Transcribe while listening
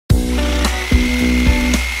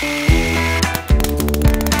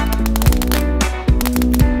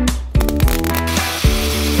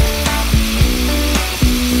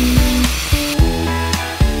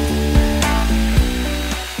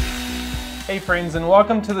friends, and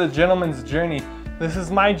welcome to the Gentleman's Journey. This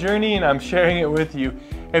is my journey and I'm sharing it with you.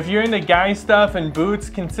 If you're into guy stuff and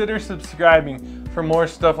boots, consider subscribing for more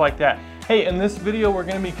stuff like that. Hey, in this video we're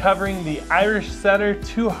going to be covering the Irish Setter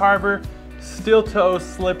 2 Harbor steel toe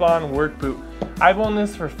slip-on work boot. I've owned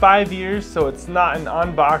this for 5 years, so it's not an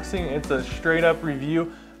unboxing, it's a straight up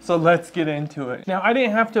review. So let's get into it. Now, I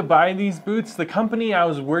didn't have to buy these boots. The company I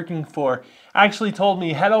was working for actually told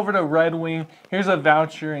me, head over to Red Wing, here's a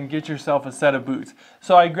voucher and get yourself a set of boots.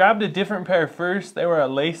 So I grabbed a different pair first. They were a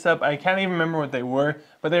lace up. I can't even remember what they were,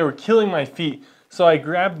 but they were killing my feet. So I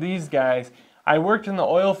grabbed these guys. I worked in the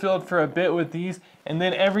oil field for a bit with these, and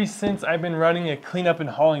then ever since I've been running a cleanup and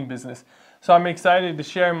hauling business. So I'm excited to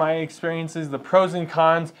share my experiences, the pros and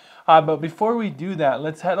cons. But before we do that,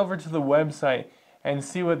 let's head over to the website and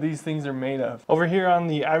see what these things are made of. Over here on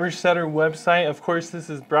the Irish Setter website, of course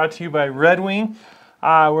this is brought to you by Red Wing.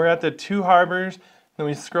 We're at the 2 Harbors, then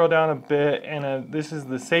we scroll down a bit, and this is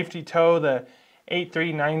the safety toe, the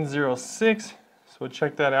 83906, so we'll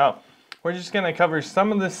check that out. We're just going to cover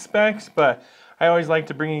some of the specs, but I always like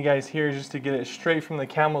to bring you guys here just to get it straight from the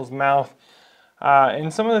camel's mouth.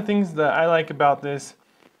 And some of the things that I like about this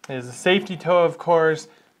is the safety toe, of course.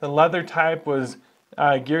 The leather type was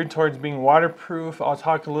geared towards being waterproof. I'll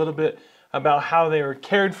talk a little bit about how they were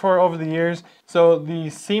cared for over the years. So the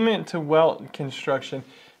cement to welt construction,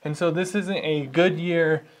 and so this isn't a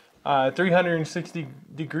Goodyear 360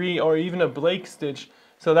 degree or even a Blake stitch.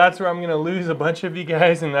 So that's where I'm going to lose a bunch of you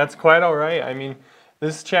guys, and that's quite all right. I mean,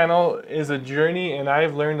 this channel is a journey and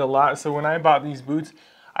I've learned a lot. So when I bought these boots,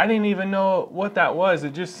 I didn't even know what that was.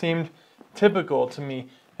 It just seemed typical to me.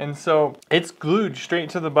 And so it's glued straight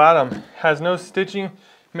to the bottom, has no stitching,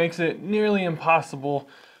 makes it nearly impossible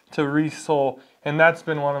to resole, and that's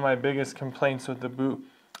been one of my biggest complaints with the boot.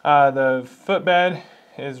 The footbed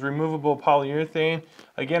is removable polyurethane.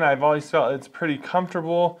 Again, I've always felt it's pretty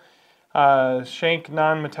comfortable. Shank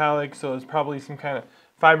non-metallic, so it's probably some kind of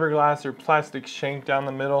fiberglass or plastic shank down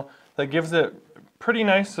the middle that gives it pretty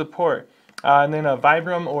nice support. And then a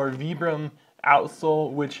Vibram or Vibram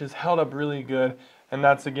outsole, which has held up really good. And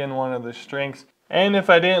that's again one of the strengths. And if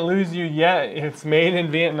I didn't lose you yet, it's made in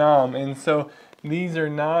Vietnam. And so these are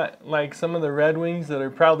not like some of the Red Wings that are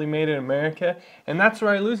proudly made in America. And that's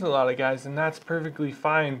where I lose a lot of guys, and that's perfectly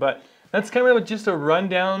fine. But that's kind of just a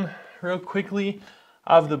rundown real quickly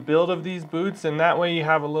of the build of these boots. And that way you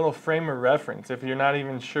have a little frame of reference if you're not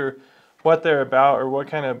even sure what they're about or what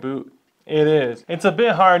kind of boot it is. It's a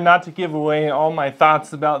bit hard not to give away all my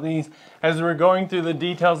thoughts about these as we're going through the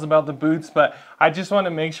details about the boots, but I just want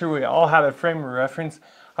to make sure we all had a frame of reference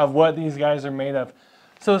of what these guys are made of.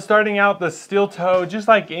 So starting out, the steel toe, just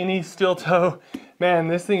like any steel toe, man,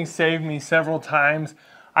 this thing saved me several times.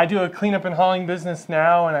 I do a cleanup and hauling business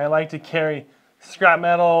now, and I like to carry scrap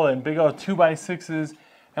metal and big old 2x6s,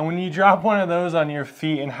 and when you drop one of those on your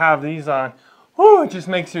feet and have these on, whoo, it just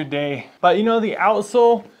makes your day. But you know, the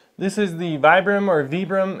outsole, this is the Vibram or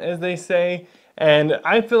Vibram as they say, and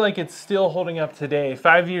I feel like it's still holding up today.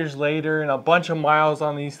 5 years later and a bunch of miles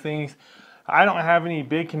on these things, I don't have any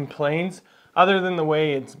big complaints other than the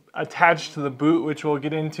way it's attached to the boot, which we'll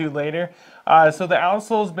get into later. So the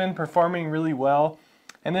outsole's been performing really well.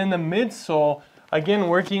 And then the midsole, again,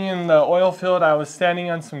 working in the oil field, I was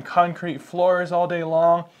standing on some concrete floors all day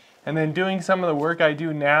long, and then doing some of the work I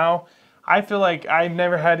do now, I feel like I've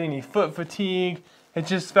never had any foot fatigue. It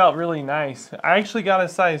just felt really nice. I actually got a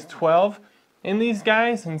size 12 in these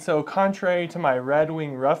guys, and so contrary to my Red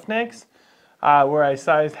Wing Roughnecks, where I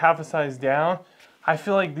sized half a size down, I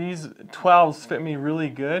feel like these 12s fit me really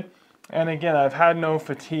good. And again, I've had no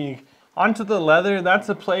fatigue. Onto the leather, that's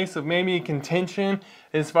a place of maybe contention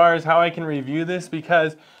as far as how I can review this,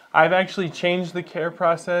 because I've actually changed the care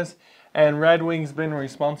process and Red Wing's been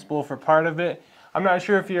responsible for part of it. I'm not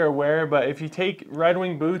sure if you're aware, but if you take Red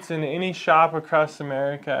Wing boots in any shop across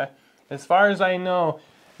America, as far as I know,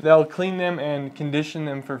 they'll clean them and condition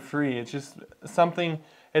them for free. It's just something,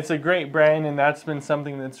 it's a great brand, and that's been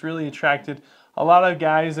something that's really attracted a lot of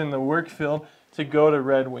guys in the work field to go to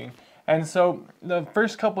Red Wing. And so the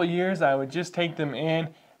first couple of years I would just take them in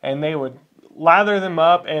and they would lather them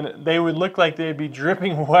up and they would look like they'd be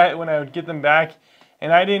dripping wet when I would get them back,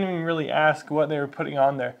 and I didn't even really ask what they were putting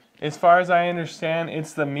on there. As far as I understand,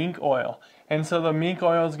 it's the mink oil. And so the mink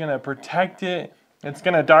oil is going to protect it. It's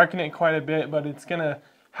going to darken it quite a bit, but it's going to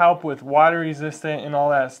help with water resistant and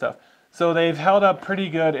all that stuff. So they've held up pretty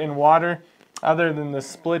good in water, other than the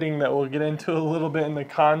splitting that we'll get into a little bit in the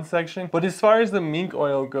con section. But as far as the mink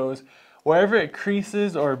oil goes, wherever it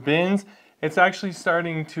creases or bends, it's actually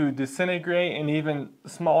starting to disintegrate and even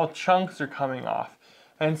small chunks are coming off.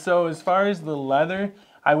 And so as far as the leather,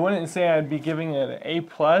 I wouldn't say I'd be giving it an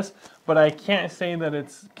A+, but I can't say that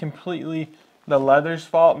it's completely the leather's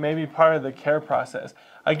fault, maybe part of the care process.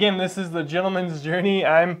 Again, this is the gentleman's journey.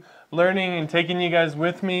 I'm learning and taking you guys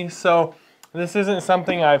with me, so this isn't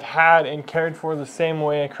something I've had and cared for the same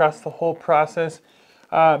way across the whole process.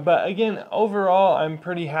 But again, overall, I'm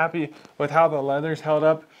pretty happy with how the leather's held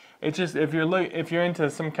up. It's just if you're into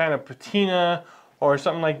some kind of patina or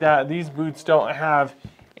something like that, these boots don't have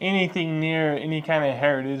anything near any kind of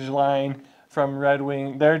heritage line from Red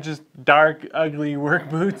Wing. They're just dark, ugly work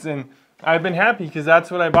boots, and I've been happy because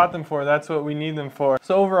that's what I bought them for. That's what we need them for.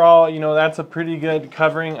 So overall, you know, that's a pretty good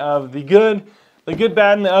covering of the good,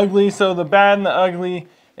 bad, and the ugly. So the bad and the ugly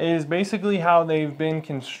is basically how they've been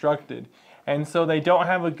constructed. And so they don't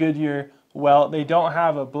have a Goodyear welt. They don't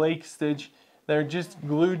have a Blake stitch. They're just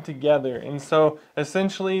glued together. And so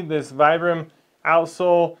essentially this Vibram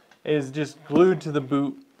outsole is just glued to the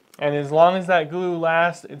boot. And as long as that glue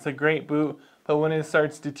lasts, it's a great boot. But when it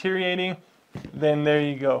starts deteriorating, then there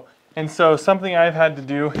you go. And so something I've had to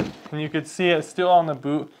do, and you could see it still on the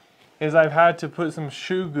boot, is I've had to put some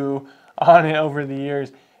shoe goo on it over the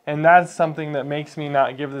years. And that's something that makes me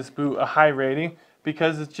not give this boot a high rating,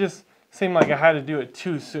 because it just seemed like I had to do it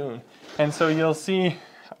too soon. And so you'll see,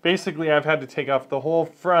 basically I've had to take off the whole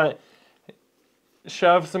front,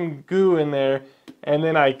 shove some goo in there, and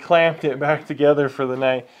then I clamped it back together for the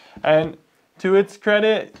night. And to its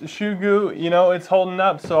credit, shoe goo, you know, it's holding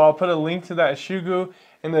up. So I'll put a link to that shoe goo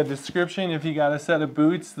in the description if you got a set of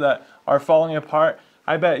boots that are falling apart.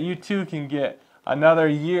 I bet you too can get another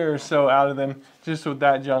year or so out of them just with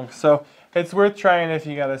that junk. So it's worth trying if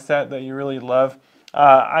you got a set that you really love.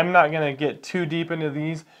 I'm not going to get too deep into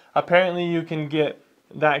these. Apparently you can get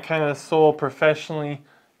that kind of sole professionally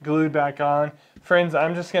glued back on. Friends,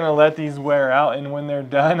 I'm just going to let these wear out, and when they're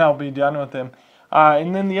done, I'll be done with them.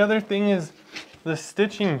 And then the other thing is the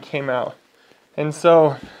stitching came out. And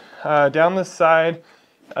so down the side,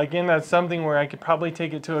 again, that's something where I could probably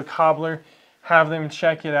take it to a cobbler, have them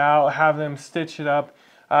check it out, have them stitch it up.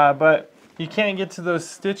 But you can't get to those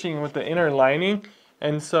stitching with the inner lining.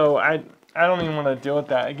 And so I don't even want to deal with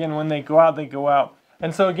that. Again, when they go out, they go out.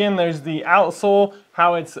 And so again, there's the outsole,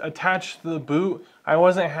 how it's attached to the boot. I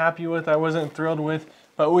wasn't happy with, I wasn't thrilled with,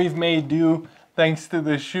 but we've made do thanks to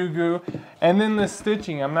the shoe goo. And then the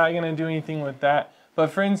stitching, I'm not going to do anything with that. But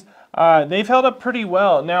friends, they've held up pretty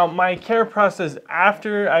well. Now, my care process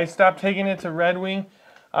after I stopped taking it to Red Wing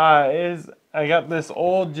is I got this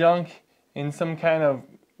old junk in some kind of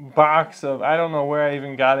box of, I don't know where I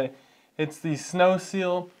even got it. It's the Snow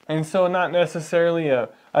Seal, and so not necessarily a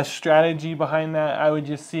strategy behind that. I would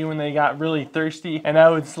just see when they got really thirsty and I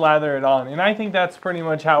would slather it on. And I think that's pretty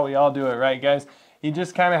much how we all do it, right guys? You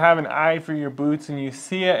just kind of have an eye for your boots and you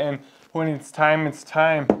see it, and when it's time, it's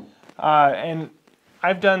time. And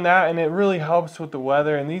I've done that, and it really helps with the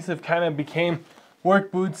weather, and these have kind of became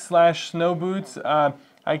work boots slash snow boots.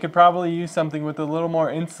 I could probably use something with a little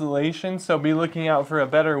more insulation, so be looking out for a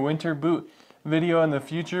better winter boot video in the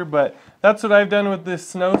future. But that's what I've done with this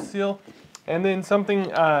Snow Seal. And then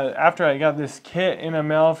something after I got this kit in a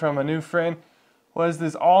mail from a new friend was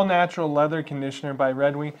this all natural leather conditioner by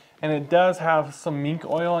Red Wing, and it does have some mink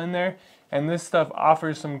oil in there, and this stuff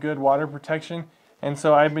offers some good water protection, and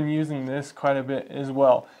so I've been using this quite a bit as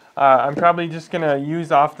well. I'm probably just going to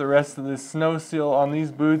use off the rest of this Snow Seal on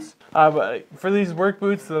these boots, but for these work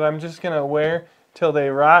boots that I'm just going to wear till they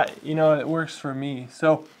rot, you know, it works for me.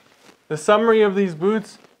 So the summary of these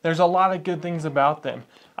boots, there's a lot of good things about them.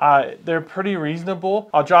 They're pretty reasonable.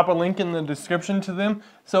 I'll drop a link in the description to them.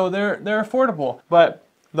 So they're affordable. But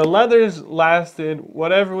the leathers lasted,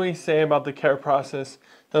 whatever we say about the care process,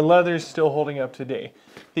 the leather's still holding up today.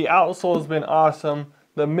 The outsole has been awesome.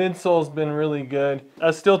 The midsole's been really good.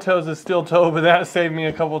 A steel toe's a steel toe, but that saved me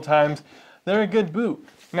a couple times. They're a good boot.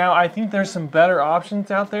 Now, I think there's some better options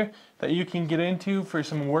out there that you can get into for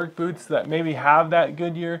some work boots that maybe have that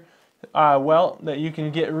Goodyear welt that you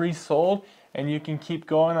can get resold, and you can keep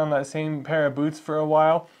going on that same pair of boots for a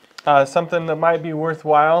while. Something that might be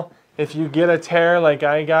worthwhile if you get a tear like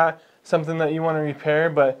I got, something that you want to repair.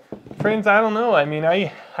 But friends, I don't know. I mean,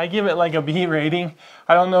 I give it like a B rating.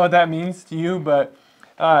 I don't know what that means to you, but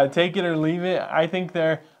take it or leave it. I think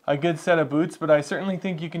they're a good set of boots, but I certainly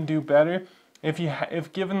think you can do better.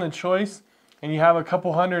 If given the choice and you have a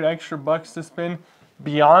couple $100 extra bucks to spend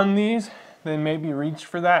beyond these, then maybe reach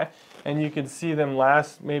for that, and you can see them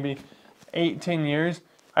last maybe 8-10 years.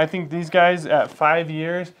 I think these guys at 5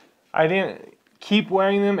 years, I didn't keep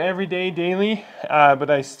wearing them every day daily, but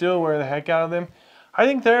I still wear the heck out of them. I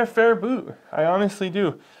think they're a fair boot. I honestly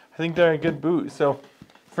do. I think they're a good boot. So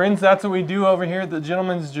friends, that's what we do over here at the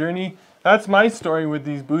Gentleman's Journey. that's my story with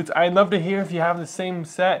these boots. I'd love to hear if you have the same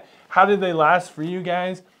set. How did they last for you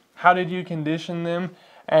guys? How did you condition them?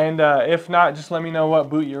 And if not, just let me know what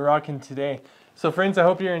boot you're rocking today. So friends, I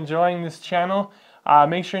hope you're enjoying this channel.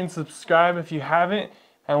 Make sure and subscribe if you haven't,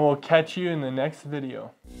 and we'll catch you in the next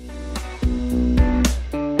video.